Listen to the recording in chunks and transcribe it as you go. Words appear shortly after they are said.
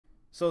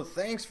So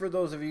thanks for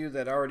those of you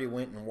that already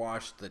went and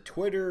watched the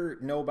Twitter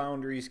No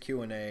Boundaries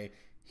Q&A.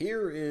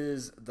 Here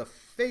is the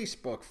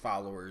Facebook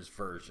followers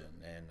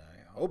version, and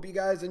I hope you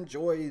guys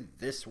enjoy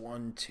this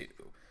one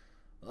too.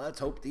 Let's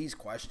hope these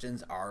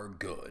questions are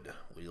good.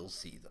 We'll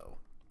see though.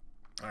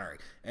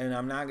 Alright, and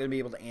I'm not going to be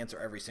able to answer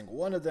every single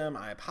one of them.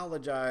 I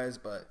apologize,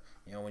 but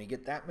when you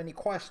get that many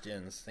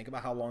questions, think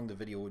about how long the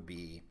video would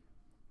be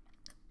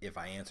if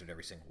I answered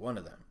every single one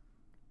of them.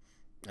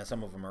 And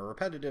some of them are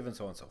repetitive and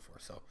so on and so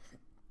forth. So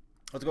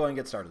let's go ahead and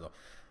get started though.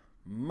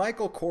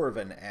 Michael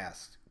Corvin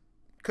asked,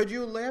 could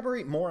you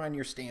elaborate more on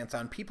your stance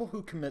on people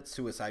who commit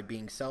suicide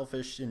being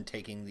selfish and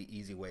taking the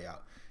easy way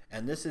out?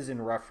 And this is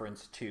in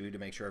reference to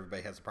make sure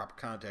everybody has the proper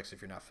context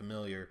if you're not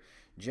familiar,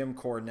 Jim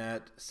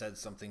Cornette said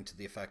something to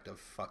the effect of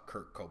fuck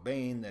Kurt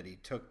Cobain, that he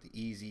took the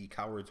easy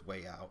coward's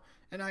way out.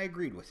 And I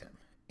agreed with him.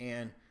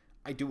 And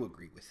I do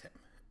agree with him.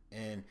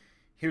 And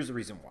here's the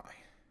reason why.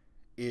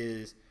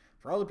 Is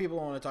for all the people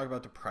who want to talk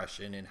about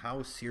depression and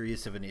how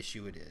serious of an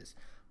issue it is,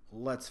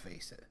 let's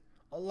face it,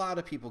 a lot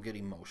of people get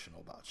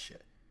emotional about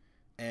shit.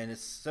 And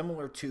it's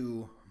similar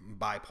to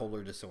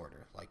bipolar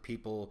disorder. Like,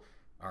 people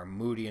are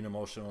moody and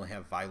emotional and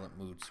have violent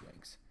mood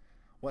swings.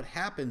 What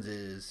happens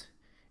is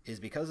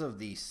because of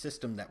the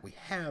system that we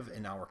have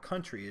in our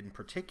country, in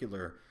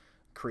particular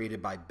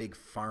created by big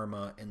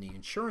pharma and the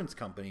insurance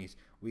companies,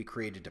 we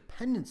create a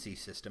dependency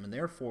system, and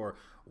therefore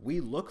we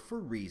look for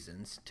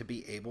reasons to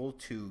be able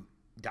to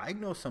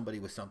diagnose somebody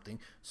with something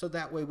so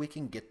that way we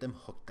can get them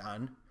hooked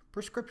on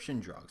prescription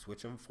drugs,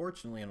 which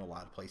unfortunately in a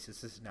lot of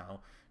places is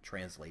now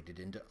translated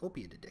into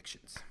opiate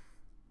addictions.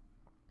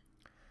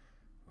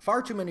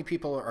 Far too many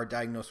people are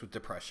diagnosed with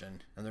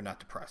depression and they're not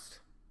depressed.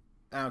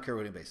 I don't care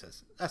what anybody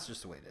says. That's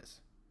just the way it is.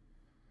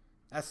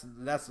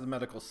 That's the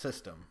medical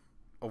system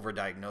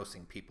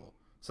overdiagnosing people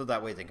so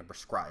that way they can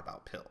prescribe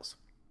out pills.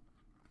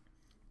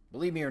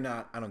 Believe me or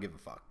not, I don't give a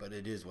fuck, but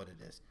it is what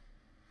it is.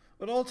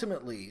 But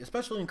ultimately,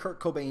 especially in Kurt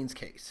Cobain's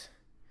case,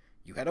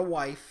 you had a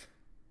wife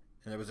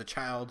and there was a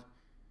child,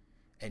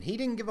 and he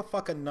didn't give a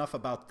fuck enough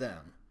about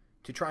them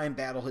to try and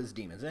battle his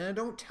demons. And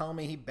don't tell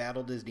me he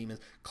battled his demons.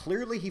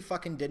 Clearly he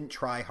fucking didn't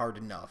try hard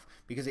enough,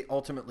 because he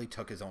ultimately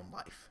took his own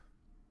life.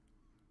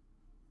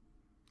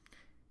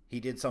 He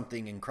did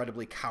something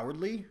incredibly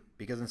cowardly,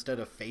 because instead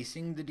of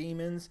facing the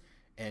demons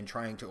and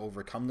trying to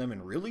overcome them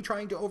and really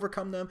trying to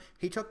overcome them,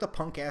 he took the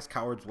punk-ass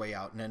coward's way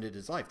out and ended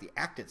his life. The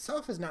act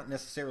itself is not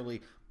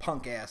necessarily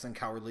punk-ass and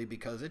cowardly,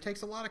 because it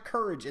takes a lot of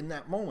courage in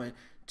that moment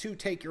to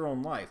take your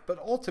own life. But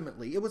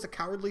ultimately, it was a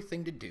cowardly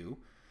thing to do,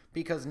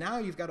 because now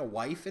you've got a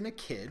wife and a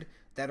kid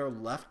that are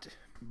left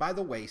by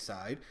the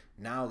wayside.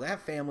 Now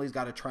that family's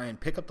got to try and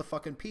pick up the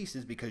fucking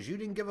pieces because you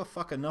didn't give a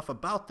fuck enough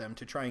about them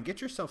to try and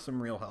get yourself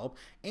some real help,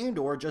 and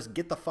or just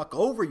get the fuck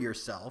over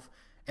yourself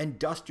and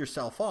dust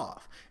yourself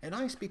off. And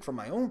I speak from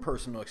my own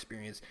personal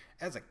experience.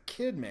 As a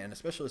kid, man,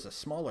 especially as a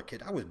smaller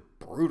kid, I was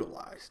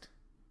brutalized.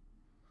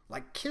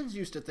 Like, kids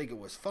used to think it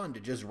was fun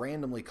to just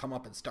randomly come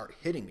up and start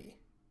hitting me.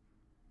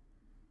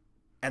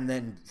 And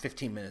then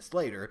 15 minutes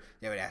later,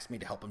 they would ask me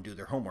to help them do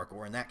their homework.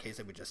 Or in that case,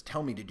 they would just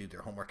tell me to do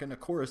their homework. And of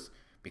course,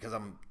 because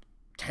I'm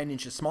 10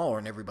 inches smaller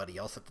than everybody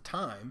else at the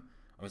time,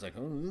 I was like,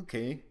 oh,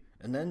 okay.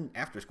 And then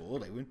after school,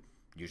 they would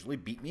usually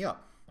beat me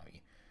up. I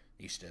mean,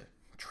 they used to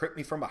trip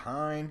me from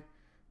behind,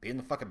 be in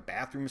the fucking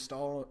bathroom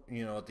stall,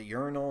 at the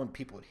urinal, and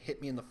people would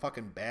hit me in the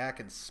fucking back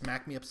and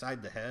smack me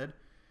upside the head.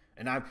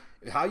 And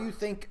how you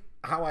think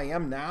how I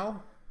am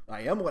now?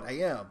 I am what I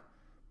am.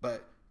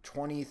 But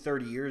 20,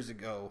 30 years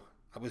ago,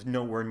 I was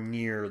nowhere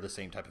near the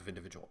same type of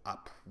individual. I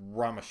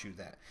promise you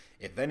that.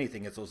 If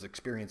anything, it's those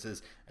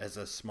experiences as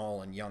a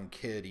small and young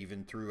kid,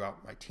 even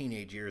throughout my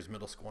teenage years,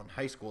 middle school and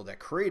high school, that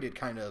created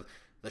kind of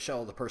the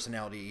shell of the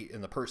personality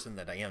and the person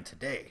that I am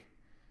today.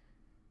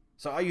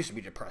 So I used to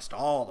be depressed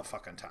all the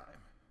fucking time.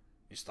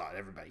 I just thought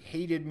everybody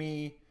hated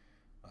me,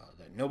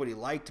 that nobody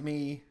liked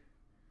me,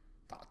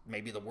 thought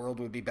maybe the world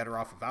would be better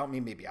off without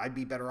me, maybe I'd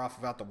be better off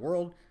without the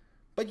world.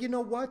 But you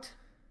know what?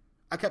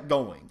 I kept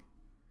going.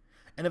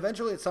 And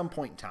eventually at some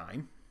point in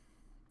time,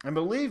 and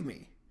believe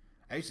me,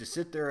 I used to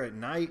sit there at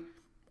night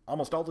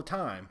almost all the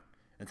time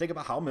and think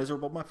about how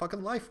miserable my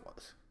fucking life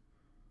was.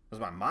 Because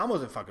my mom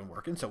wasn't fucking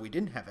working, so we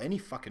didn't have any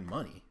fucking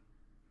money.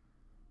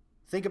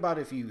 Think about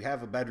if you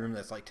have a bedroom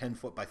that's like 10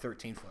 foot by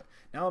 13 foot.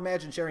 Now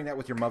imagine sharing that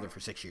with your mother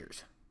for 6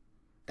 years.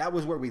 That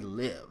was where we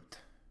lived.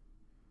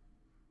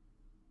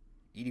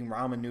 Eating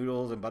ramen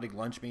noodles and budding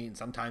lunch meat and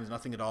sometimes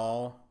nothing at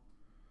all.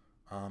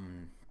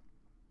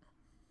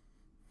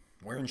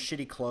 Wearing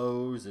shitty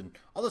clothes and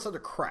all this other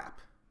crap.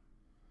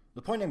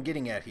 The point I'm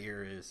getting at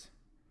here is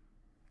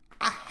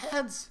I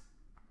had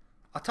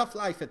a tough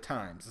life at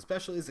times,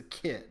 especially as a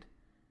kid.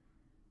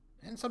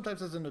 And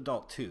sometimes as an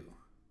adult too.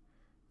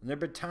 And there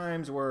have been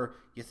times where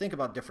you think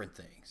about different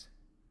things.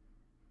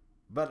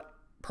 But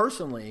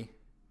personally,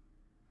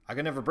 I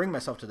could never bring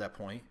myself to that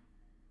point.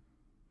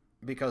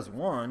 Because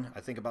one,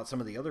 I think about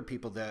some of the other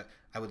people that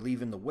I would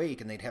leave in the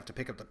wake and they'd have to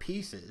pick up the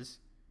pieces.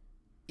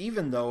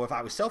 Even though if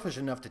I was selfish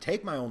enough to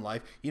take my own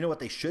life, you know what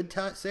they should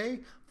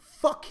say?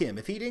 fuck him.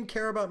 If he didn't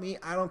care about me,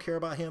 I don't care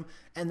about him.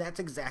 And that's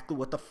exactly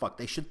what the fuck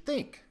they should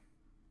think.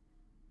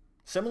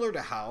 Similar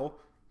to how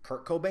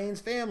Kurt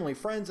Cobain's family,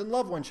 friends, and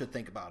loved ones should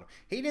think about him.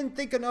 He didn't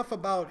think enough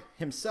about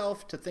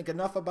himself to think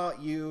enough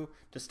about you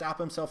to stop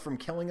himself from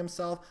killing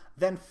himself.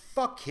 Then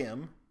fuck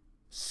him.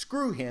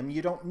 Screw him.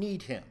 You don't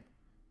need him.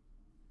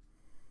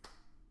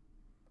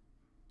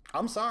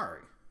 I'm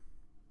sorry.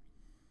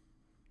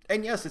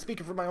 And yes, it's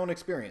speaking from my own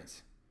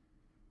experience.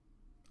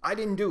 I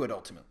didn't do it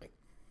ultimately.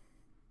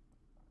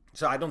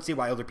 So I don't see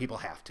why other people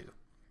have to.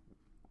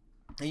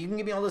 And you can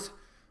give me all this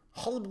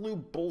hullabaloo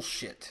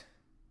bullshit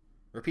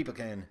where people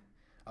can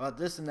about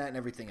this and that and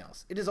everything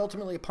else. It is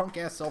ultimately a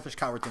punk-ass, selfish,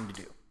 coward thing to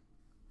do.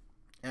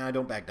 And I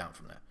don't back down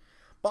from that.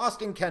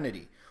 Boston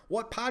Kennedy.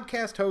 What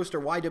podcast host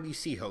or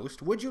YWC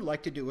host would you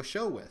like to do a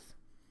show with?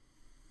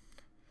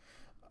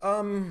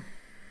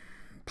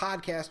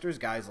 Podcasters,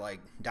 guys like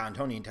Don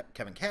Tony and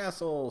Kevin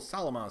Castle,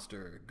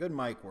 Salamonster, Good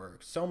Mike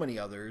Works, so many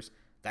others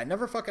that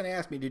never fucking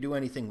asked me to do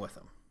anything with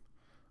them.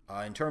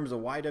 In terms of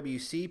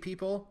YWC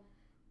people,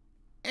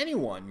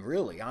 anyone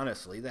really,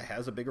 honestly, that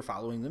has a bigger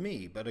following than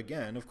me. But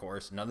again, of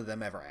course, none of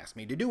them ever asked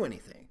me to do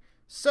anything.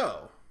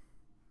 So,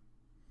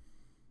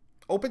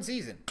 open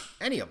season,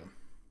 any of them.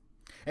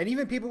 And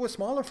even people with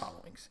smaller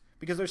followings.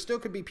 Because there still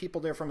could be people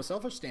there from a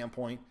selfish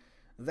standpoint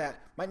that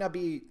might not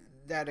be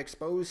that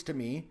exposed to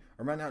me,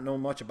 or might not know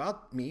much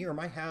about me, or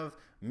might have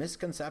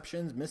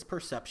misconceptions,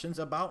 misperceptions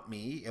about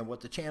me and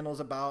what the channel's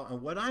about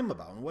and what I'm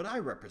about and what I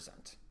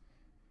represent.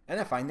 And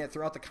I find that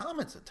throughout the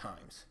comments at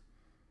times.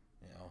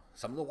 You know,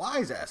 some of the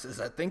wise asses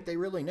that think they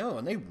really know,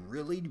 and they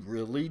really,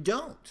 really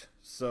don't.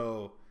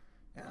 So,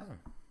 yeah,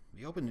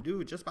 be open to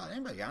do just about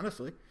anybody,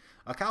 honestly.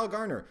 Kyle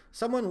Garner,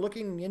 someone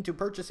looking into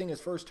purchasing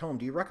his first home,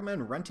 do you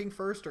recommend renting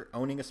first or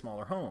owning a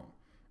smaller home?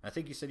 I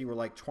think you said you were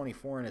like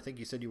 24, and I think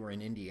you said you were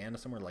in Indiana,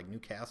 somewhere like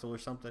Newcastle or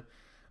something.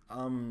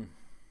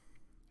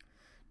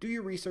 Do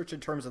your research in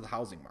terms of the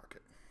housing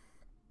market.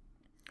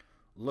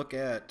 Look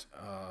at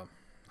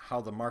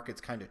how the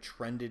market's kind of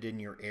trended in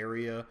your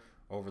area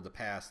over the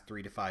past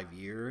 3 to 5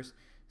 years.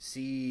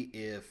 See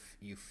if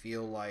you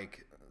feel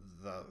like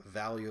the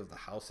value of the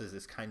houses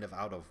is kind of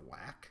out of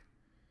whack.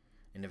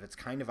 And if it's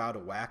kind of out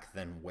of whack,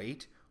 then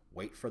wait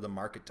for the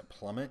market to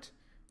plummet.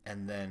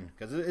 And then,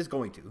 because it is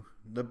going to,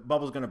 the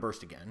bubble's going to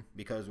burst again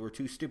because we're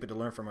too stupid to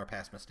learn from our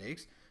past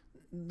mistakes.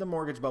 The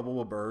mortgage bubble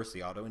will burst,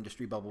 the auto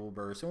industry bubble will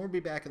burst, and we'll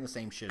be back in the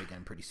same shit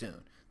again pretty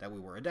soon that we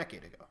were a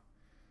decade ago.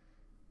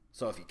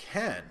 So if you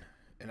can,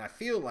 and I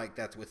feel like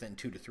that's within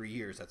 2 to 3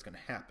 years that's going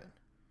to happen.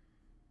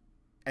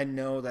 And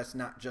no, that's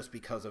not just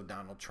because of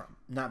Donald Trump.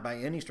 Not by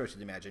any stretch of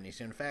the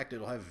imagination. In fact,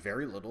 it'll have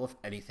very little, if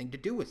anything, to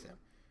do with him.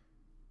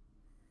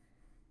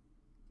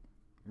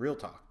 Real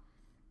talk.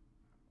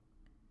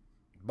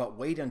 But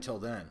wait until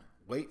then.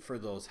 Wait for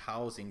those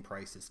housing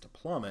prices to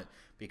plummet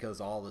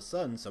because all of a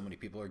sudden so many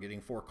people are getting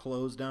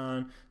foreclosed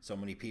on. So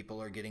many people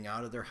are getting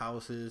out of their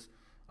houses.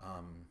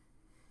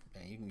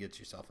 Man, you can get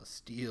yourself a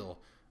steal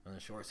on the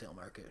short sale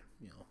market,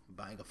 you know,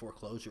 buying a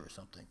foreclosure or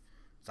something.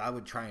 So I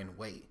would try and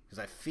wait because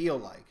I feel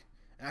like,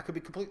 and I could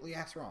be completely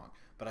ass wrong,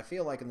 but I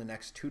feel like in the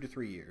next 2 to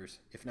 3 years,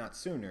 if not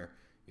sooner,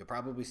 you'll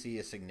probably see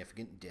a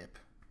significant dip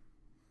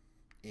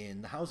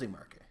in the housing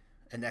market.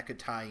 And that could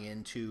tie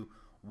into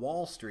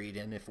Wall Street,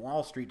 and if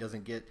Wall Street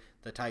doesn't get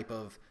the type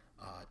of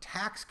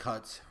tax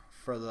cuts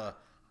for the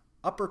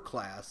upper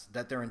class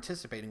that they're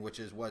anticipating, which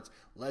is what's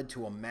led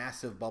to a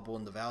massive bubble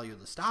in the value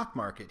of the stock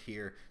market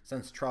here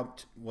since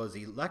Trump was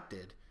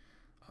elected,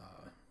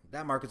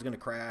 that market's going to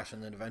crash,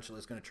 and then eventually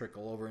it's going to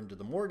trickle over into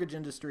the mortgage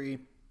industry.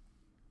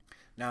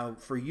 Now,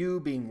 for you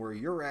being where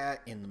you're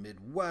at in the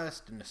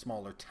Midwest, in a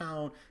smaller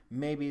town,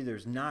 maybe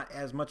there's not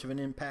as much of an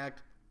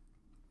impact.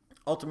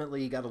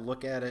 Ultimately, you got to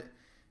look at it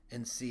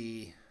and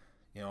see,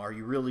 you know, are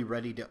you really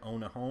ready to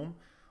own a home?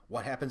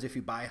 What happens if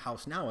you buy a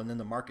house now and then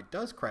the market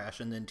does crash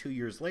and then 2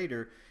 years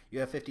later you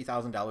have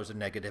 $50,000 of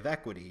negative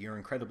equity? You're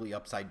incredibly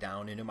upside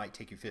down and it might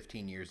take you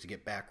 15 years to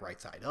get back right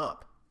side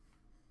up.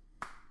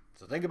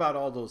 So think about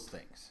all those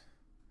things.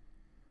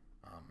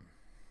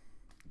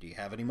 Do you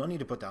have any money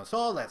to put down? So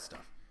all that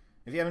stuff.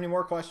 If you have any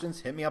more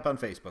questions, hit me up on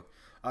Facebook.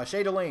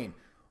 Shada Lane,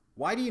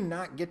 why do you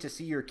not get to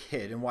see your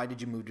kid and why did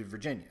you move to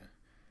Virginia?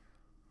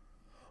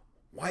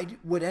 Why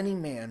would any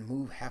man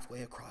move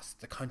halfway across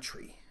the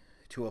country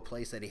to a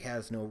place that he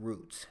has no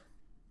roots?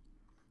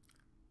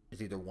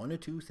 It's either one or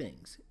two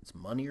things. It's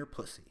money or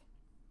pussy.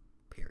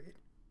 Period.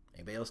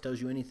 Anybody else tells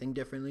you anything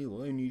differently?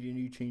 Well, I need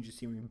to change the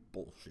scenery.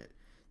 Bullshit.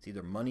 It's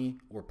either money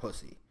or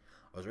pussy.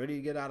 I was ready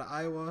to get out of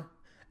Iowa,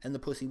 and the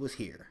pussy was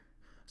here.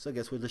 So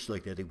guess where the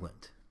schlick daddy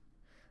went?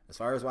 As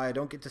far as why I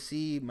don't get to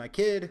see my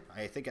kid,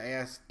 I think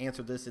I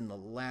answered this in the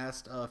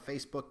last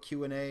Facebook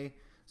Q&A.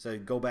 So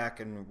go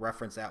back and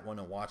reference that one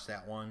and watch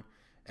that one.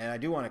 And I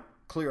do want to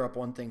clear up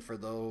one thing for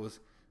those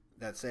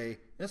that say,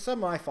 it's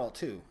some of my fault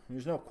too.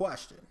 There's no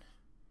question.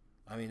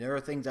 I mean, there are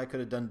things I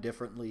could have done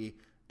differently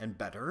and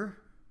better.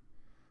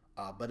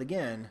 But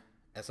again,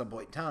 at some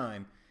point in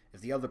time, if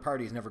the other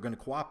party is never going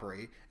to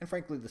cooperate, and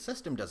frankly the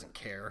system doesn't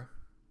care,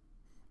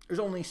 there's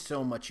only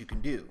so much you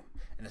can do.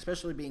 And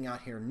especially being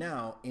out here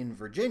now in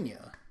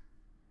Virginia,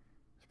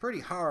 it's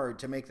pretty hard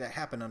to make that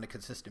happen on a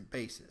consistent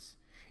basis.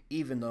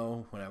 Even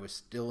though when I was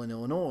still in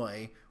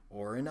Illinois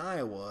or in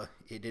Iowa,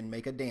 it didn't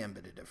make a damn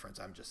bit of difference,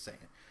 I'm just saying.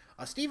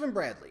 Stephen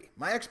Bradley.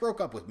 My ex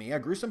broke up with me. I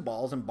grew some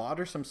balls and bought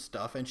her some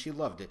stuff, and she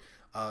loved it.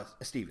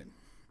 Stephen.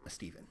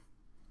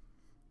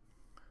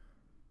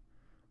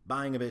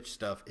 Buying a bitch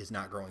stuff is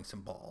not growing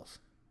some balls.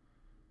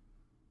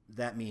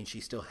 That means she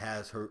still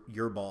has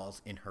your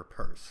balls in her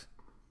purse.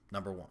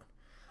 Number one.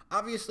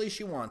 Obviously,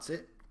 she wants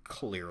it.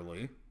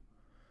 Clearly.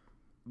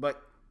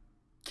 But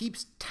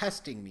keeps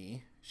testing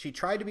me. She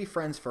tried to be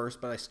friends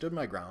first, but I stood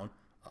my ground.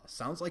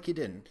 Sounds like you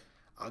didn't.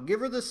 I'll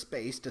give her the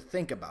space to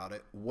think about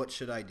it. What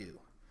should I do?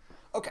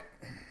 Okay.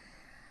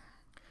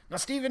 Now,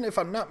 Stephen, if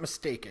I'm not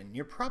mistaken,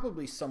 you're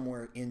probably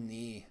somewhere in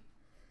the...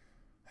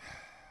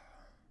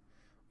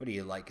 What are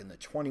you like, in the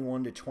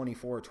 21 to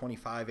 24,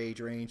 25 age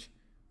range?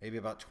 Maybe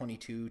about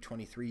 22,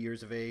 23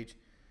 years of age.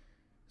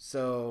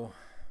 So,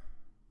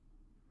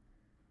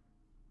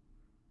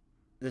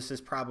 this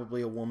is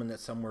probably a woman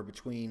that's somewhere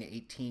between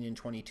 18 and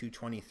 22,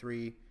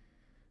 23.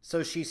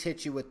 So she's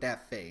hit you with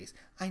that phase.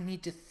 I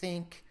need to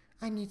think.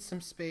 I need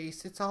some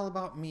space. It's all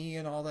about me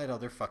and all that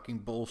other fucking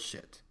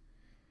bullshit.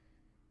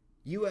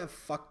 You have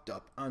fucked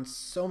up on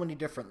so many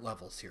different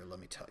levels here, let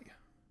me tell you.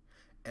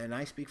 And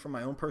I speak from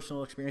my own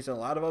personal experience, and a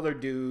lot of other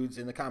dudes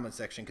in the comment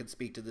section could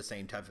speak to the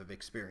same type of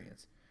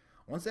experience.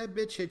 Once that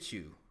bitch hits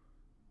you,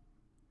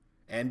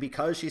 and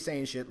because she's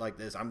saying shit like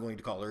this, I'm going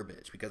to call her a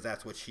bitch, because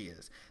that's what she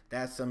is.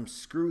 That's some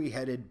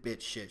screwy-headed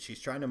bitch shit.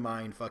 She's trying to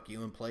mind fuck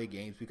you and play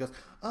games because,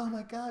 oh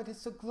my god,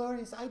 it's so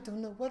glorious. I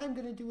don't know what I'm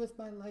going to do with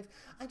my life.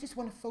 I just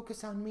want to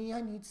focus on me.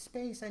 I need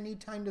space. I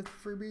need time to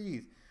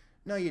breathe.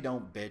 No, you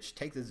don't, bitch.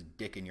 Take this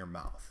dick in your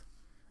mouth.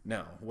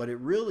 No, what it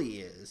really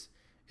is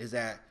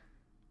that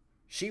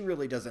she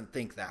really doesn't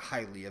think that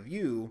highly of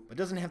you, but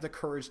doesn't have the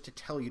courage to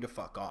tell you to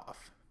fuck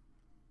off.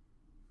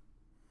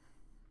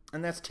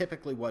 And that's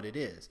typically what it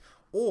is.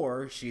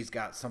 Or she's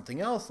got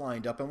something else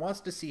lined up and wants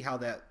to see how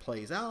that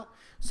plays out.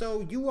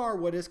 So you are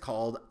what is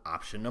called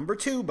option number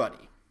 2,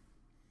 buddy.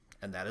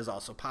 And that is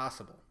also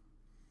possible.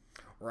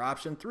 Or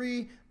option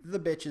 3, the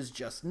bitch is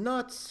just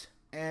nuts,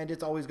 and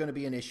it's always going to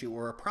be an issue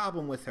or a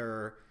problem with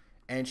her,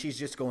 and she's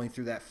just going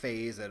through that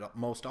phase that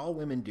most all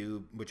women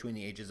do between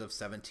the ages of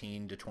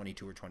 17 to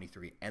 22 or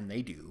 23, and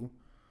they do.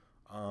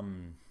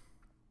 And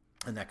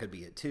that could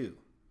be it too.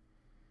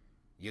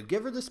 You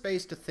give her the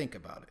space to think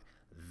about it.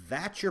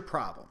 That's your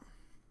problem.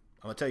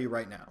 I'm going to tell you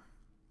right now.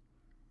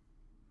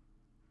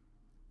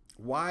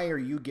 Why are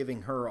you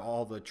giving her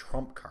all the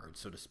trump cards,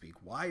 so to speak?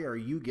 Why are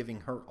you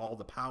giving her all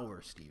the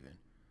power, Steven?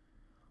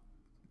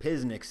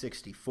 Piznik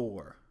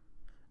 64.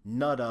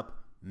 Nut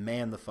up,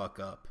 man the fuck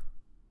up.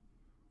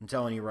 I'm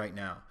telling you right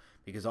now.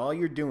 Because all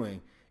you're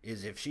doing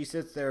is if she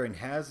sits there and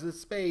has the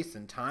space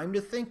and time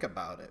to think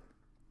about it,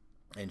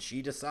 and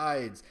she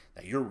decides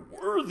that you're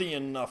worthy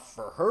enough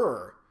for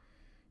her,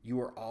 you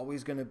are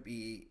always going to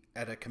be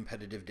at a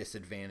competitive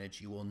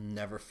disadvantage. You will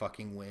never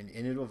fucking win,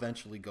 and it'll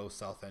eventually go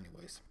south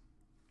anyways.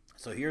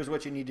 So here's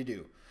what you need to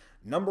do.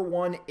 Number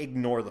 1,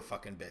 ignore the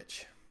fucking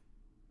bitch.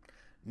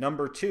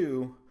 Number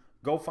 2,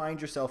 go find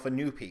yourself a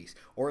new piece,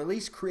 or at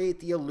least create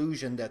the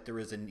illusion that there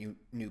is a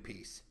new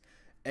piece.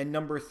 And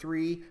number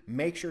 3,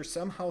 make sure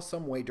somehow,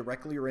 some way,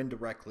 directly or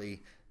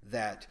indirectly,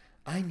 that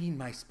I need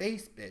my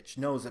space bitch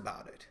knows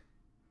about it.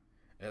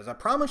 As I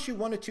promise you,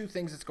 one of two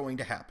things is going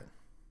to happen.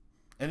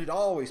 And it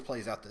always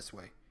plays out this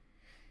way.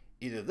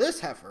 Either this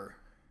heifer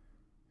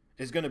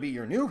is going to be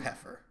your new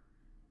heifer,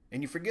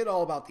 and you forget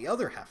all about the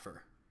other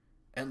heifer,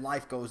 and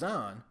life goes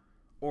on,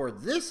 or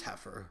this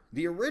heifer,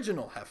 the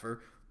original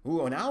heifer,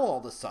 who now all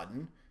of a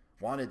sudden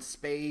wanted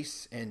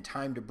space and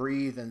time to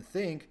breathe and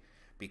think,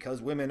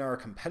 because women are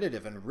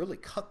competitive and really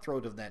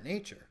cutthroat of that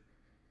nature.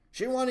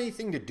 She didn't want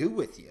anything to do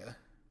with you.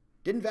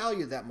 Didn't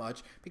value that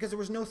much because there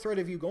was no threat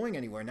of you going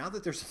anywhere. Now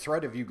that there's a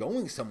threat of you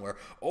going somewhere,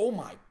 oh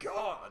my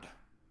God,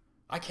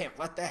 I can't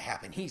let that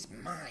happen. He's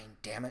mine,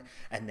 damn it.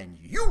 And then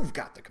you've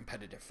got the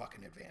competitive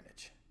fucking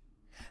advantage.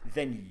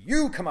 Then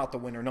you come out the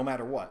winner no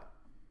matter what.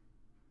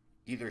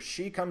 Either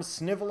she comes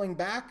sniveling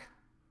back,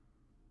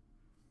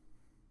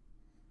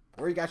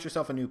 or you got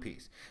yourself a new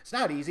piece. It's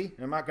not easy,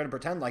 and I'm not going to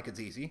pretend like it's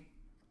easy.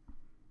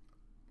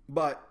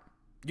 But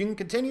you can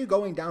continue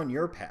going down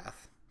your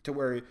path to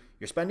where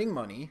you're spending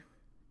money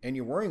and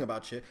you're worrying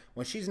about shit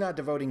when she's not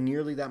devoting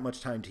nearly that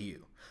much time to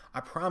you.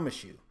 I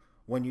promise you,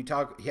 when you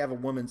have a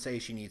woman say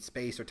she needs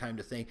space or time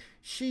to think,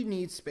 she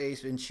needs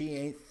space and she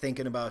ain't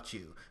thinking about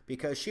you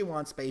because she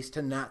wants space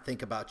to not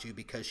think about you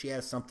because she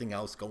has something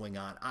else going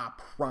on. I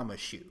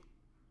promise you.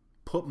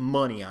 Put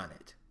money on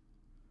it.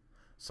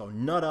 So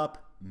nut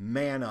up,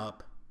 man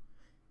up,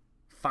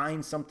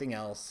 find something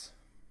else.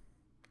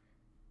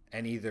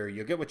 And either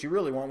you'll get what you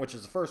really want, which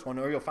is the first one,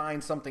 or you'll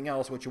find something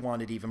else which you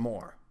wanted even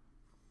more.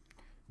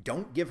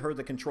 Don't give her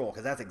the control,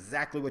 because that's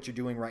exactly what you're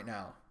doing right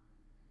now.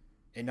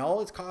 And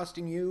all it's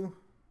costing you,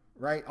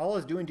 right? All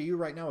it's doing to you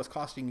right now is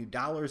costing you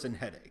dollars and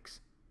headaches.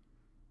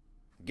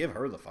 Give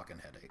her the fucking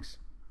headaches.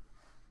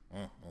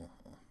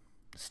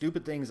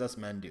 Stupid things us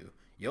men do.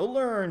 You'll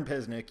learn,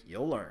 Pisnick.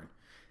 You'll learn.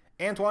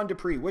 Antoine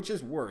Dupree, which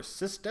is worse,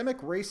 systemic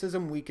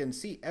racism we can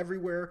see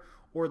everywhere,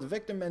 or the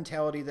victim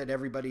mentality that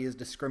everybody is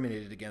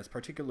discriminated against,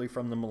 particularly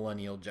from the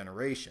millennial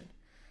generation?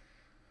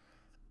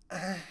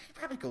 It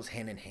probably goes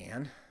hand in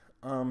hand.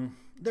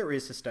 There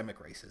is systemic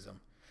racism.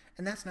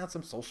 And that's not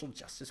some social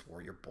justice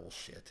warrior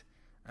bullshit.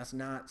 That's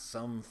not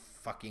some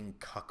fucking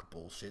cuck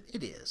bullshit.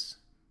 It is.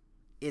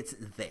 It's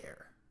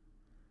there.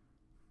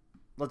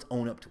 Let's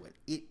own up to it.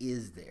 It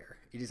is there.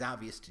 It is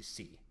obvious to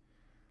see.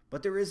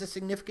 But there is a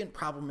significant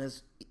problem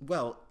as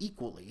well,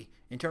 equally,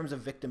 in terms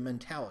of victim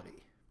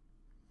mentality.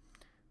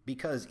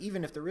 Because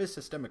even if there is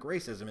systemic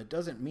racism, it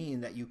doesn't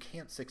mean that you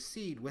can't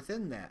succeed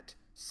within that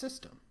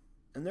system.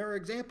 And there are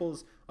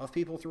examples of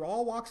people through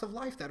all walks of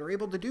life that are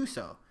able to do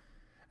so.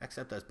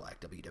 Except as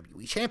black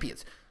WWE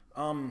champions.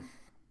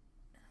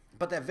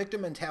 But that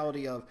victim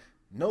mentality of,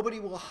 nobody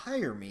will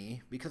hire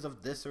me because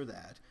of this or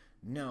that.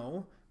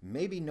 No,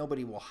 maybe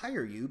nobody will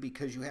hire you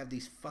because you have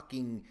these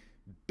fucking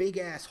big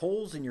ass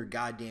holes in your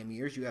goddamn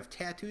ears. You have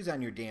tattoos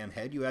on your damn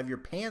head. You have your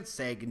pants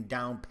sagging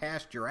down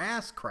past your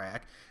ass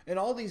crack. And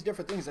all these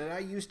different things that I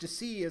used to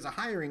see as a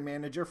hiring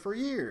manager for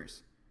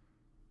years.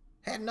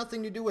 Had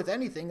nothing to do with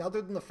anything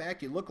other than the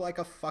fact you look like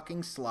a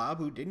fucking slob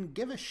who didn't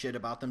give a shit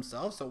about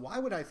themselves. So why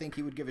would I think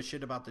he would give a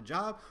shit about the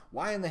job?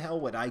 Why in the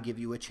hell would I give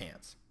you a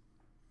chance?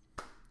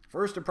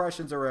 First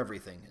impressions are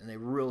everything, and they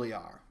really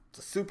are. It's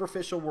a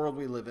superficial world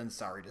we live in,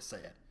 sorry to say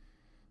it.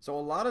 So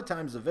a lot of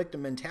times the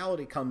victim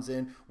mentality comes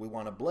in. We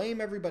want to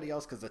blame everybody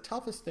else because the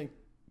toughest thing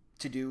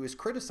to do is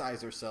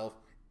criticize ourselves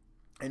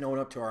and own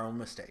up to our own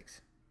mistakes.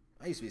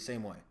 I used to be the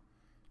same way.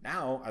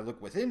 Now I look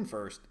within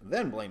first,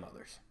 then blame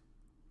others.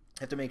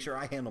 I have to make sure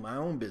I handle my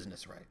own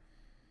business right.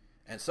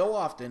 And so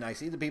often I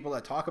see the people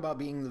that talk about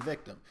being the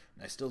victim,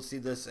 and I still see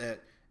this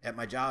at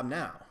my job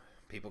now.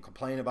 People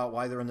complain about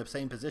why they're in the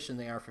same position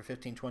they are for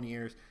 15, 20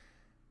 years.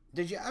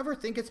 Did you ever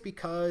think it's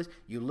because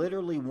you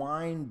literally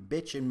whine,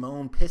 bitch, and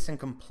moan, piss, and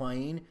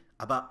complain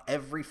about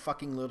every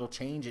fucking little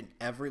change and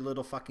every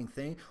little fucking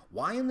thing?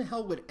 Why in the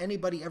hell would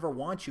anybody ever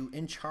want you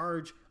in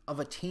charge of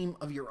a team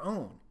of your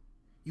own?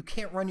 You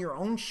can't run your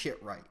own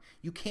shit right.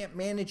 You can't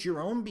manage your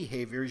own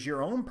behaviors,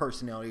 your own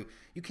personality.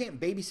 You can't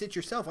babysit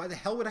yourself. Why the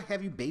hell would I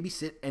have you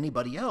babysit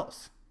anybody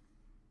else?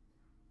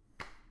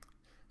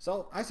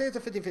 So I say it's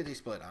a 50-50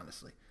 split,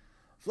 honestly.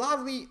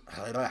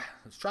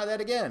 Let's try that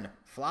again.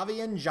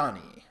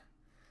 Flavian-Johnny.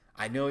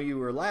 I know you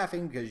were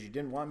laughing because you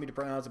didn't want me to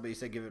pronounce it, but you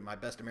said give it my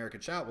best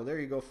American shot. Well, there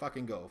you go.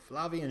 Fucking go.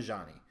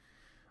 Flavian-Johnny.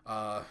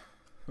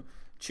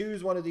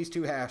 Choose one of these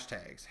two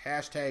hashtags.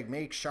 Hashtag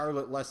make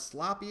Charlotte less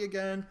sloppy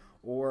again,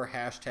 or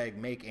hashtag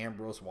make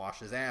Ambrose wash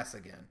his ass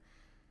again.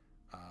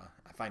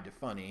 I find it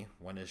funny,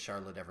 when has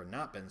Charlotte ever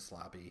not been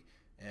sloppy?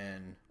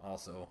 And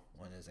also,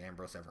 when has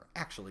Ambrose ever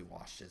actually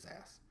washed his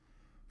ass?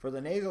 For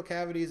the nasal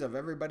cavities of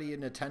everybody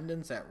in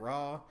attendance at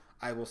Raw,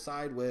 I will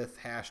side with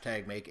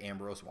hashtag make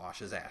Ambrose wash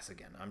his ass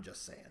again. I'm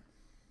just saying.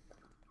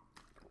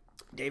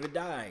 David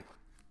Dye.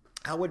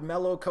 How would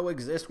Melo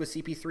coexist with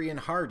CP3 and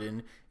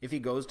Harden if he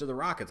goes to the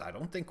Rockets? I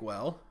don't think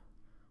well.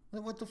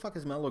 What the fuck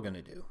is Melo going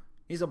to do?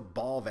 He's a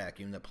ball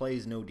vacuum that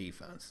plays no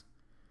defense.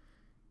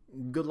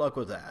 Good luck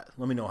with that.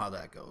 Let me know how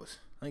that goes.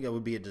 I think that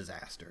would be a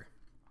disaster.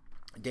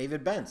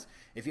 David Bentz.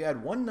 If you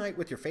had one night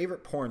with your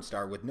favorite porn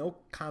star with no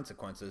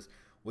consequences,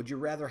 would you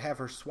rather have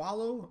her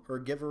swallow or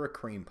give her a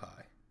cream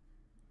pie?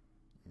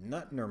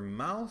 Nut in her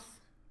mouth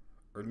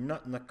or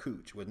nut in the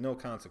cooch with no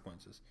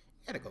consequences?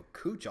 You gotta go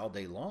cooch all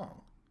day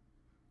long.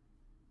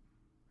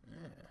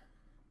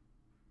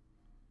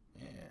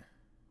 Yeah.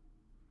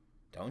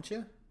 Don't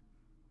you?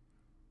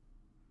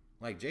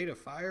 Like Jada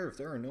Fire, if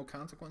there are no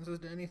consequences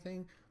to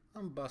anything,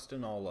 I'm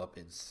busting all up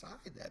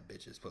inside that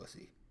bitch's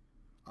pussy.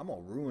 I'm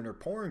gonna ruin her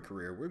porn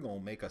career. We're gonna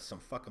make us some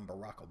fucking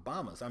Barack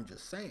Obamas. I'm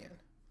just saying.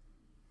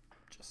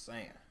 Just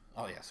saying.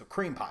 Oh yeah, so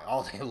cream pie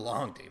all day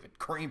long, David.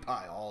 Cream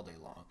pie all day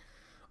long.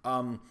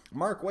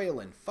 Mark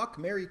Whalen, fuck,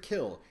 marry,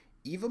 kill.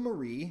 Eva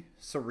Marie,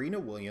 Serena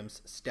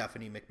Williams,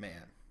 Stephanie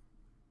McMahon.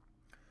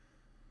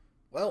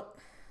 Well,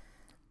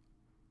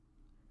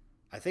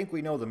 I think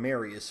we know the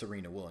marry is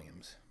Serena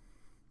Williams.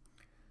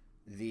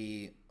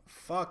 The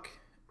fuck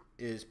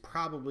is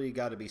probably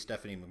got to be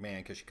Stephanie McMahon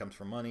because she comes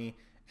from money,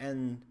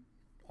 and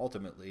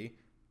ultimately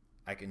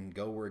I can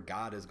go where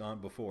God has gone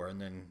before and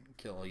then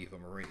kill Eva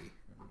Marie.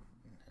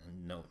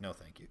 No,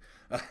 thank you.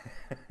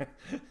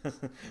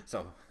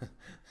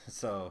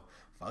 So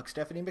fuck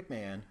Stephanie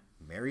McMahon,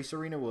 marry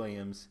Serena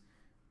Williams,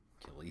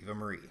 kill Eva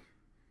Marie.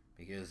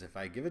 Because if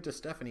I give it to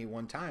Stephanie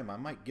one time, I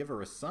might give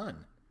her a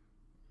son.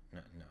 No,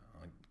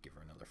 I'll give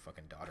her another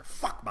fucking daughter.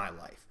 Fuck my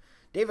life.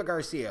 David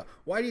Garcia,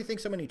 why do you think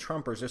so many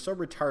Trumpers are so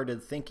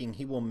retarded thinking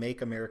he will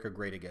make America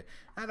great again?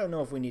 I don't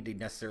know if we need to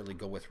necessarily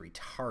go with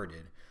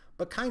retarded,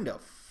 but kind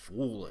of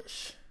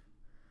foolish.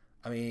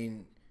 I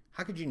mean,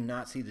 how could you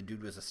not see the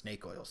dude was a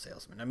snake oil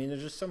salesman? I mean,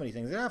 there's just so many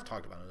things that I've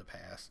talked about in the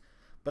past.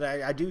 But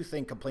I do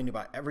think complaining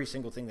about every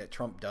single thing that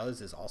Trump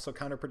does is also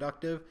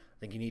counterproductive. I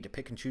think you need to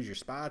pick and choose your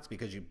spots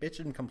because you bitch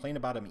and complain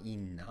about him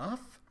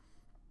enough.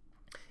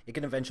 it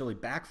can eventually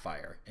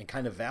backfire and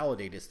kind of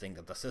validate his thing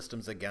that the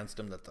system's against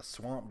him, that the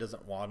swamp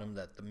doesn't want him,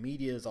 that the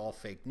media is all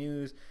fake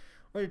news,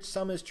 which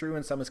some is true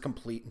and some is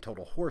complete and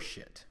total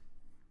horseshit.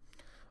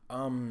 I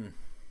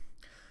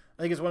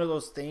think it's one of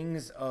those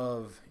things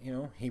of,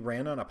 he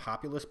ran on a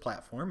populist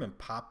platform, and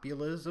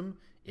populism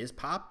is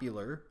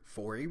popular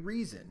for a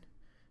reason,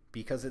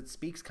 because it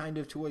speaks kind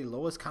of to a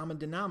lowest common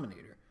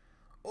denominator.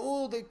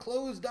 Oh, they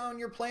closed down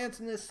your plants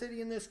in this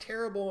city and this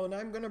terrible, and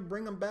I'm going to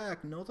bring them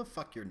back. No, the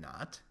fuck you're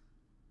not.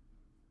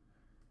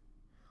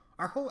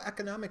 Our whole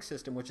economic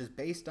system, which is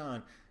based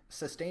on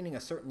sustaining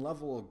a certain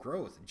level of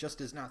growth,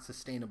 just is not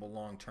sustainable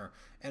long term.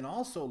 And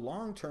also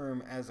long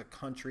term as a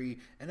country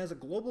and as a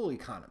global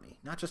economy,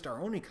 not just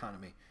our own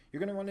economy, you're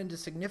going to run into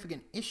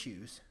significant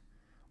issues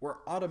where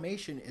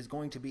automation is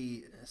going to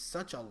be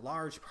such a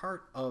large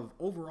part of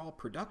overall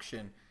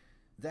production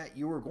that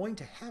you are going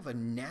to have a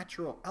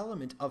natural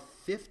element of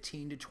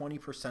 15 to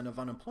 20% of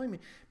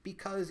unemployment,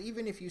 because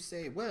even if you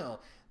say,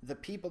 well, the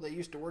people that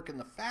used to work in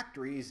the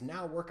factories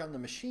now work on the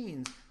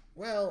machines,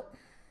 well,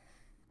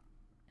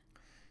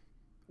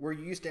 where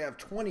you used to have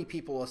 20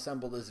 people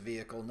assemble this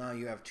vehicle, now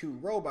you have 2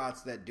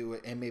 robots that do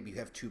it, and maybe you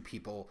have 2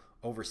 people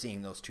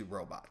overseeing those 2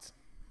 robots.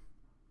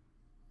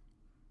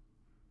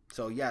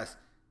 So yes,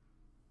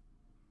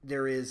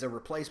 there is a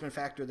replacement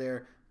factor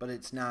there, but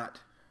it's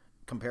not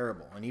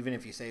comparable. And even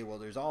if you say, well,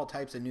 there's all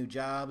types of new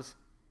jobs,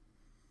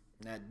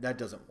 that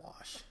doesn't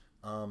wash.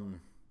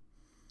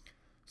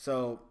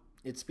 So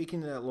it's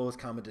speaking to that lowest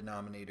common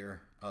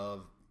denominator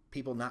of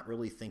people not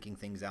really thinking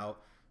things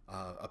out,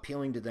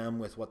 appealing to them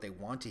with what they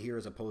want to hear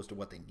as opposed to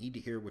what they need to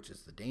hear, which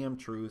is the damn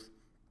truth.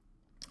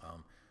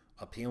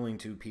 Appealing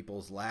to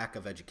people's lack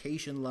of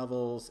education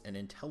levels and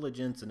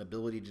intelligence and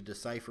ability to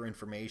decipher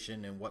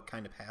information and what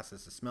kind of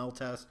passes the smell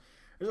test.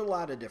 There's a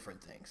lot of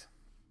different things.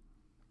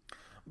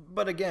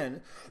 But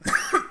again,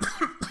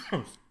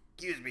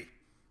 excuse me,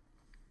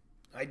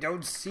 I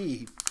don't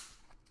see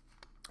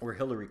where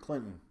Hillary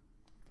Clinton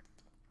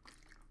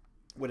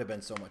would have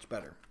been so much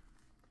better.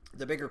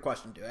 The bigger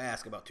question to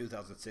ask about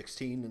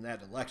 2016 and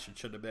that election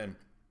should have been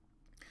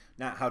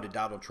not how did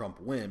Donald Trump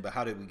win, but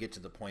how did we get to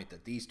the point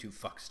that these 2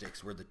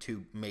 fucksticks were the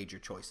 2 major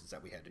choices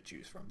that we had to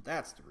choose from?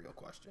 That's the real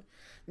question.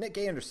 Nick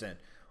Anderson,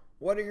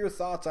 what are your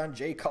thoughts on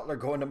Jay Cutler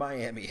going to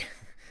Miami?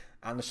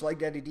 On the Schleg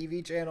Daddy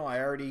DV channel, I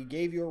already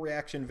gave you a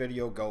reaction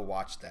video. Go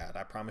watch that.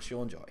 I promise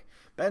you'll enjoy.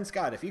 Ben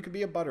Scott, if you could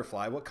be a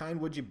butterfly, what kind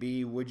would you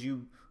be?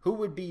 Who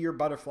would be your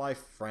butterfly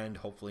friend?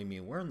 Hopefully me.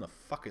 Where in the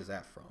fuck is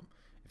that from?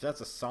 If that's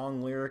a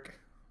song lyric,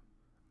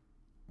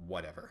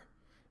 whatever.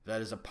 If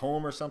that is a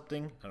poem or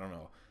something, I don't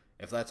know.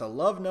 If that's a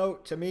love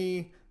note to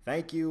me,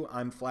 thank you.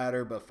 I'm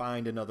flattered, but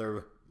find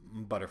another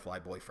butterfly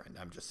boyfriend.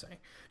 I'm just saying.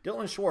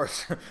 Dylan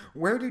Schwartz,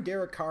 where do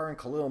Derek Carr and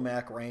Khalil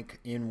Mack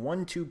rank in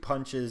 1-2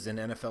 punches in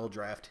NFL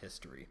draft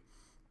history?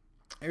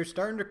 They're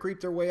starting to creep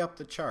their way up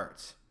the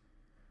charts.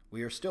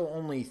 We are still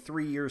only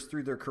 3 years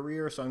through their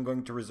career, so I'm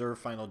going to reserve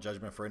final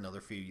judgment for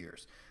another few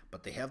years.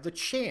 But they have the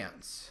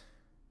chance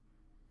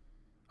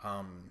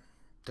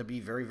to be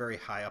very, very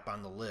high up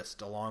on the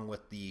list, along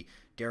with the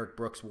Derek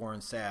Brooks, Warren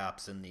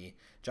Sapps, and the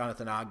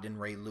Jonathan Ogden,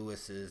 Ray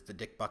Lewises, the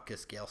Dick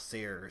Butkus, Gale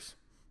Sayers.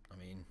 I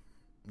mean,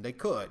 they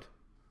could,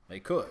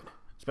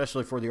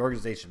 especially for the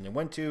organization they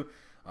went to,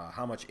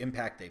 how much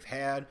impact they've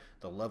had,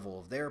 the level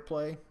of their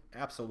play.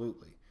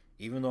 Absolutely.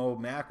 Even though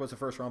Mack was a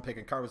first-round pick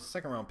and Carr was a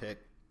second-round pick,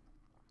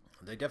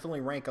 they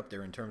definitely rank up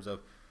there in terms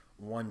of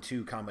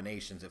 1-2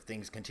 combinations if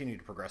things continue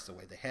to progress the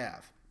way they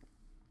have.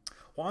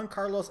 Juan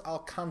Carlos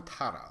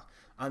Alcantara.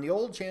 On the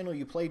old channel,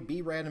 you played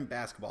B-Rad in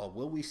basketball.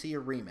 Will we see a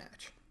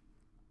rematch?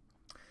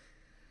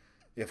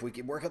 If we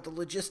can work out the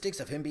logistics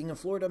of him being in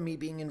Florida, me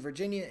being in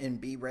Virginia, and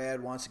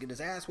B-Rad wants to get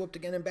his ass whooped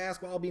again in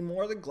basketball, I'll be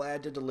more than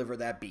glad to deliver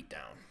that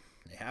beatdown.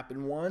 It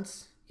happened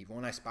once. Even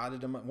when I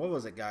spotted him, what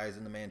was it, guys,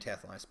 in the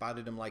Mantathlon? I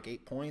spotted him like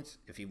 8 points.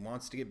 If he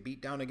wants to get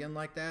beat down again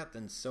like that,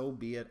 then so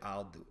be it.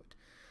 I'll do it.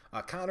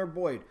 Connor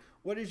Boyd,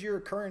 what is your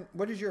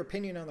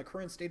opinion on the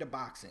current state of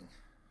boxing?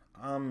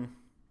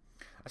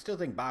 I still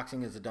think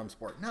boxing is a dumb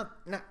sport. Not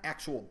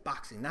actual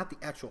boxing, not the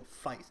actual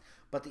fights,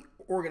 but the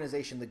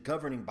organization, the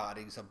governing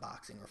bodies of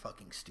boxing are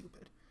fucking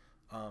stupid.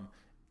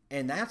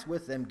 And that's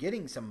with them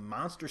getting some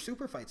monster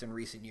super fights in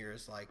recent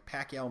years, like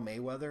Pacquiao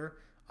Mayweather,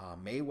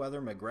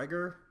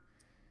 McGregor.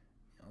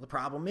 The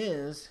problem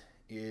is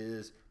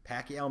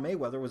Pacquiao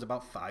Mayweather was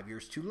about 5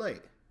 years too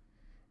late.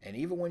 And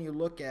even when you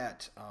look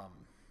at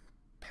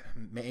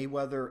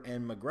Mayweather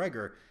and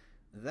McGregor,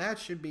 that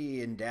should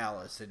be in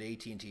Dallas at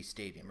AT&T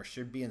Stadium, or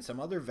should be in some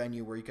other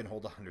venue where you can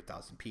hold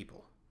 100,000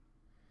 people.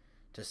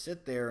 To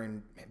sit there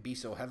and be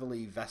so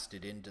heavily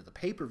vested into the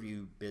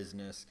pay-per-view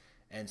business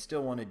and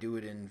still want to do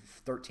it in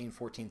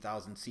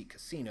 14,000 seat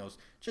casinos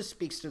just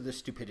speaks to the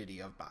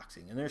stupidity of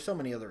boxing. And there's so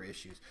many other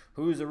issues.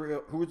 Who's the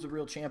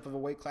real champ of a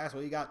weight class?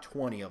 Well, you got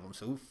 20 of them,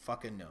 so who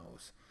fucking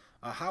knows?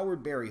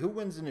 Howard Berry, who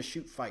wins in a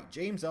shoot fight,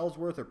 James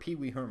Ellsworth or Pee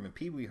Wee Herman?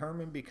 Pee Wee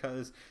Herman,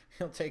 because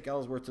he'll take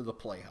Ellsworth to the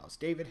playhouse.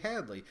 David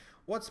Hadley,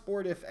 what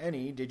sport, if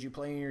any, did you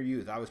play in your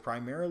youth? I was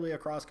primarily a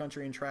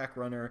cross-country and track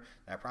runner.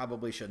 That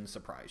probably shouldn't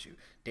surprise you.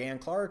 Dan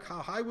Clark, how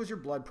high was your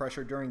blood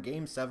pressure during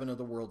Game 7 of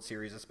the World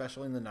Series,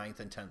 especially in the 9th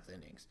and 10th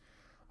innings?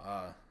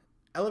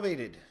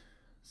 Elevated.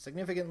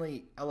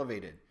 Significantly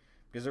elevated.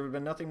 Because there would have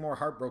been nothing more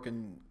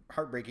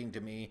heartbreaking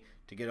to me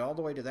to get all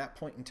the way to that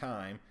point in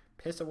time,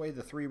 piss away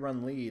the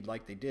 3-run lead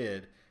like they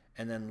did,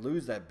 and then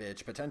lose that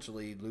bitch,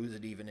 potentially lose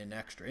it even in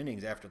extra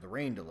innings after the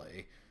rain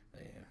delay.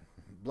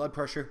 Blood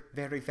pressure,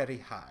 very, very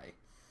high.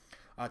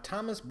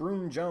 Thomas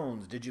Broom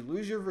Jones, did you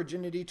lose your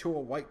virginity to a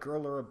white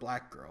girl or a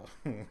black girl?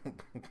 I'm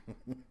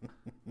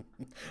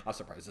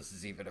surprised this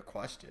is even a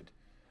question.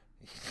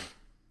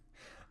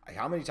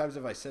 How many times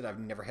have I said I've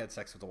never had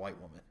sex with a white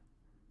woman?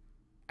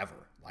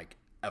 Ever. Like,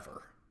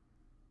 ever.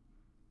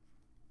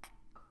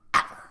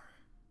 Ever.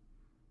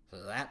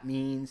 So that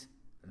means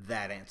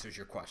that answers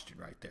your question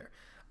right there.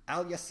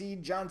 Al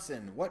Yassid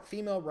Johnson, what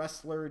female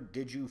wrestler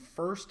did you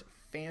first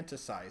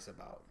fantasize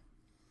about?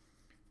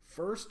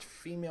 First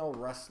female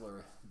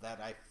wrestler that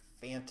I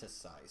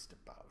fantasized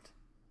about.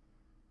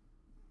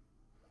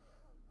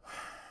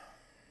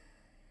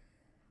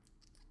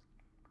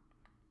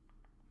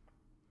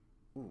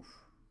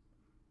 Oof.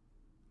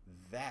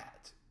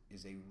 That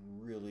is a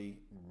really,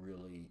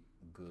 really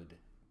good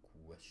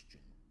question.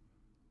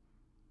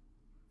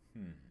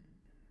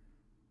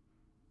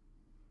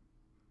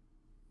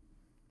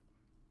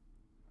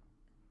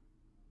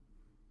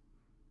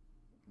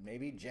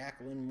 Maybe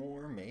Jacqueline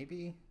Moore,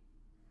 maybe.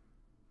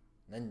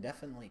 Then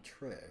definitely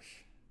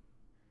Trish.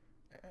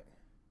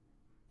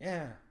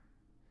 Yeah.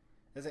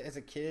 As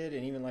a kid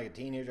and even like a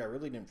teenager, I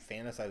really didn't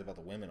fantasize about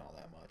the women all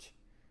that much.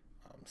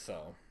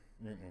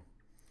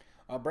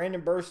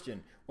 Brandon Burston,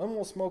 when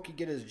will Smokey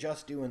get his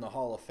just due in the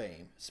Hall of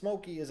Fame?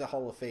 Smokey is a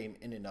Hall of Fame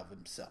in and of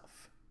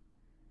himself.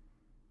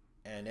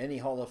 And any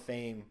Hall of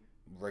Fame,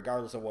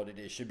 regardless of what it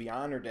is, should be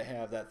honored to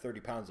have that 30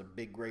 pounds of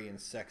big, gray,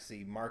 and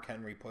sexy Mark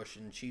Henry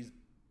pushing,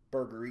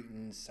 cheeseburger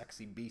eating,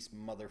 sexy beast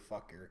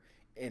motherfucker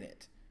in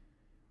it.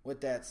 With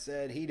that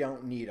said, he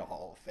don't need a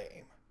Hall of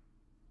Fame.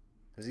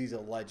 Because he's a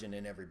legend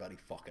and everybody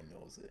fucking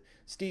knows it.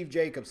 Steve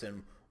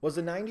Jacobson, was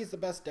the 90s the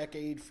best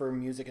decade for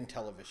music and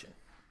television?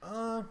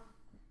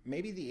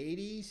 Maybe the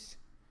 80s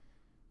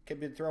could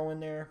be thrown in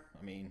there.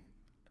 I mean,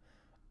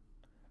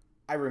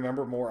 I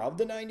remember more of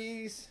the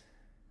 90s.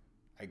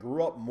 I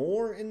grew up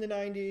more in the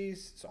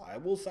 90s, so I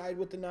will side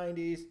with the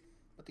 90s.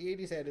 But the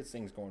 80s had its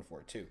things going for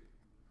it, too.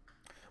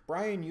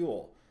 Brian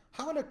Ewell,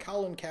 how would a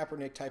Colin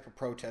Kaepernick type of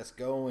protest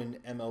go in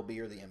MLB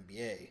or the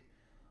NBA?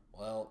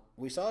 Well,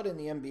 we saw it in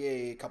the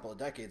NBA a couple of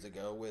decades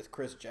ago with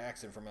Chris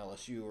Jackson from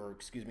LSU, or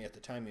excuse me, at the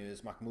time he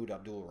was Mahmoud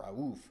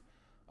Abdul-Rauf.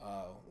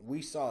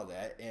 We saw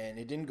that, and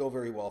it didn't go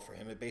very well for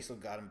him. It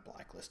basically got him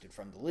blacklisted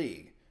from the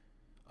league.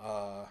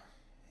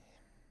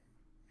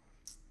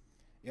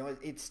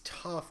 It's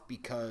tough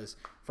because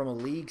from a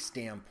league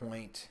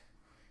standpoint,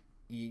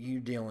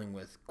 you're dealing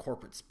with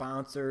corporate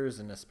sponsors,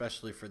 and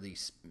especially for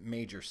these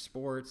major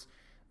sports,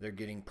 they're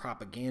getting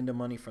propaganda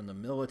money from the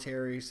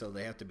military, so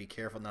they have to be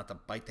careful not to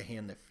bite the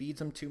hand that feeds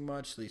them too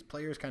much. So these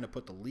players kind of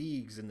put the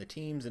leagues and the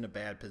teams in a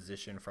bad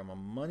position from a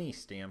money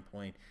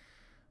standpoint.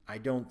 I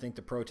don't think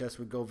the protest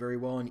would go very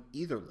well in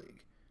either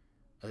league.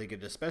 I think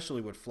it especially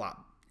would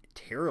flop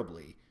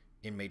terribly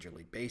in Major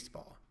League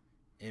Baseball.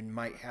 It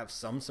might have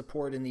some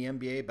support in the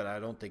NBA, but I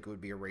don't think it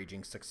would be a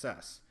raging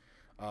success.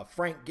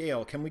 Frank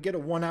Gale, can we get a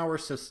 1-hour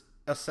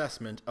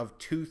assessment of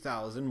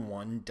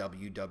 2001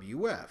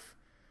 WWF?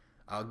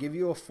 I'll give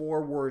you a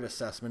 4-word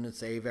assessment and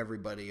save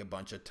everybody a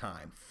bunch of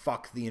time.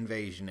 Fuck the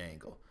invasion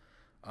angle.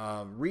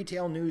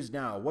 Retail news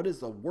now. What is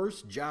the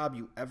worst job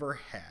you ever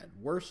had?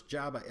 Worst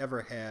job I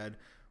ever had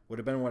would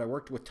have been when I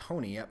worked with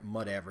Tony at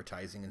Mud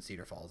Advertising in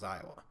Cedar Falls,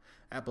 Iowa.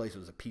 That place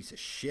was a piece of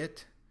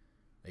shit.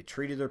 They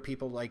treated their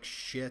people like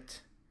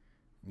shit.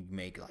 You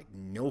make like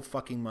no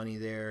fucking money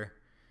there.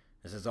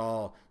 This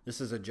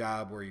is a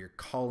job where you're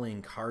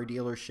calling car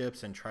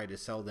dealerships and try to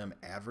sell them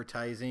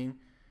advertising.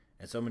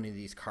 And so many of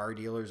these car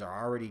dealers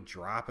are already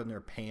dropping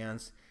their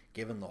pants,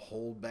 giving the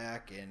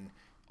holdback and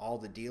all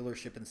the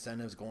dealership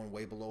incentives going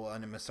way below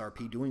on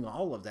MSRP, doing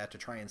all of that to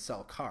try and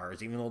sell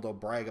cars, even though they'll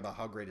brag about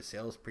how great of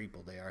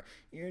salespeople they are.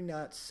 You're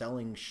not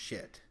selling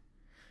shit.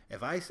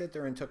 If I sit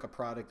there and took a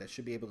product that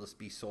should be able to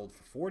be sold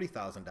for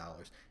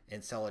 $40,000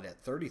 and sell it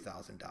at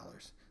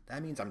 $30,000,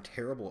 that means I'm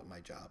terrible at my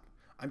job.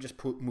 I'm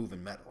just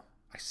moving metal.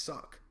 I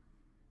suck.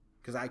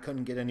 Because I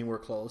couldn't get anywhere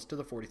close to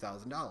the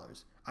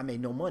 $40,000. I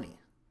made no money.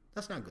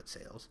 That's not good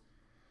sales.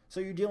 So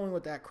you're dealing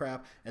with that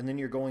crap, and then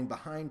you're going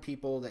behind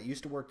people that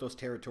used to work those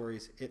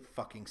territories. It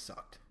fucking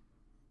sucked.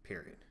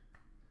 Period.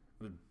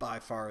 It was by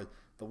far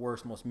the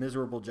worst, most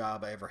miserable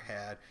job I ever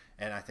had,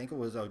 and I think it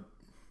was a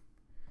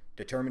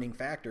determining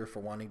factor for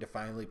wanting to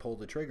finally pull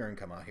the trigger and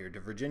come out here to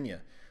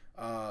Virginia.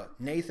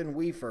 Nathan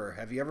Weaver,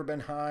 have you ever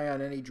been high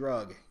on any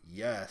drug?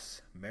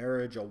 Yes.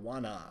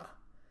 Marijuana.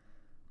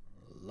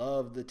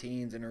 Love the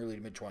teens and early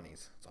to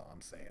mid-20s. That's all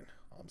I'm saying.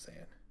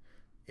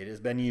 It has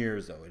been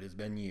years, though. It has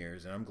been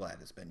years, and I'm glad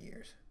it's been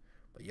years.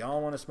 But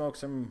y'all want to smoke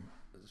some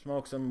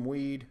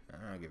weed?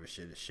 I don't give a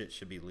shit. This shit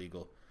should be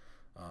legal.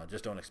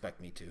 Just don't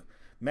expect me to.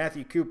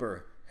 Matthew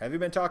Cooper, have you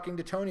been talking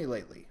to Tony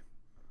lately?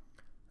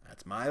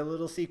 That's my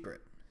little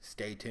secret.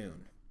 Stay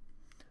tuned.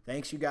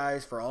 Thanks, you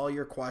guys, for all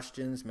your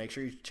questions. Make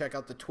sure you check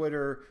out the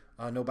Twitter,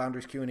 No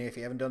Boundaries Q&A, if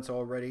you haven't done so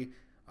already.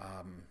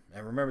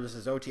 And remember, this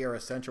is OTR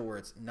Essential, where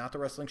it's not the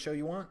wrestling show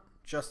you want,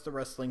 just the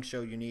wrestling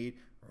show you need.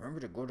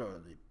 Remember to go to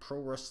the Pro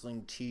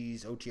Wrestling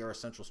Tees OTR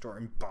Essential store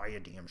and buy a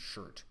damn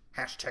shirt.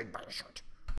 #buy a shirt.